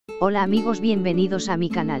Hola amigos, bienvenidos a mi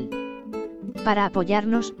canal. Para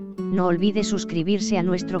apoyarnos, no olvide suscribirse a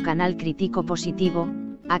nuestro canal Crítico Positivo,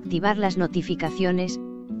 activar las notificaciones,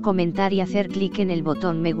 comentar y hacer clic en el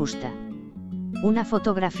botón me gusta. Una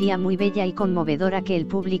fotografía muy bella y conmovedora que el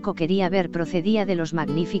público quería ver procedía de los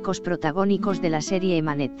magníficos protagónicos de la serie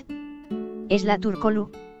Emanet. Es la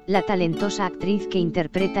Türkoğlu, la talentosa actriz que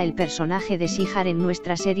interpreta el personaje de Ceyhan en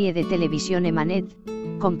nuestra serie de televisión Emanet,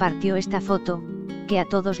 compartió esta foto, que a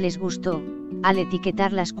todos les gustó, al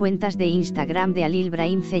etiquetar las cuentas de Instagram de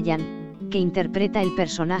halilibrahimceylan, que interpreta el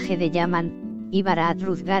personaje de Yaman, y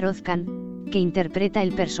Sıla, que interpreta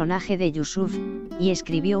el personaje de Yusuf, y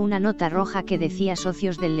escribió una nota roja que decía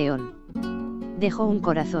Socios del León. Dejó un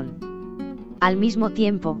corazón. Al mismo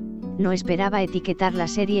tiempo, no esperaba etiquetar la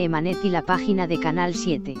serie Emanet y la página de Canal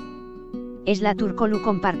 7. Es la Türkoğlu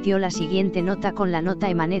compartió la siguiente nota con la nota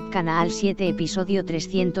Emanet Canal 7 episodio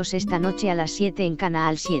 300 esta noche a las 7 en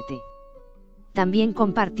Canal 7. También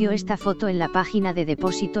compartió esta foto en la página de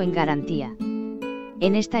Depósito en Garantía.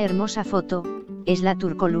 En esta hermosa foto, es la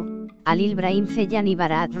Türkoğlu, halilibrahimceylan y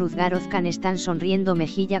Sıla están sonriendo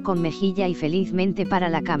mejilla con mejilla y felizmente para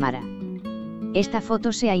la cámara. Esta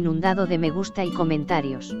foto se ha inundado de me gusta y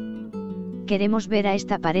comentarios. Queremos ver a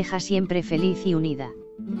esta pareja siempre feliz y unida.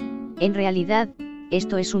 En realidad,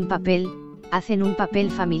 esto es un papel, hacen un papel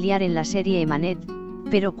familiar en la serie Emanet,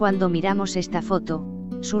 pero cuando miramos esta foto,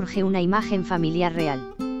 surge una imagen familiar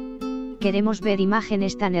real. Queremos ver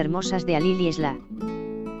imágenes tan hermosas de Halil y Sıla.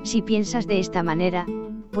 Si piensas de esta manera,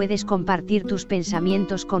 puedes compartir tus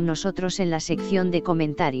pensamientos con nosotros en la sección de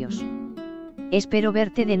comentarios. Espero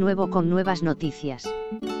verte de nuevo con nuevas noticias.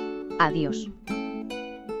 Adiós.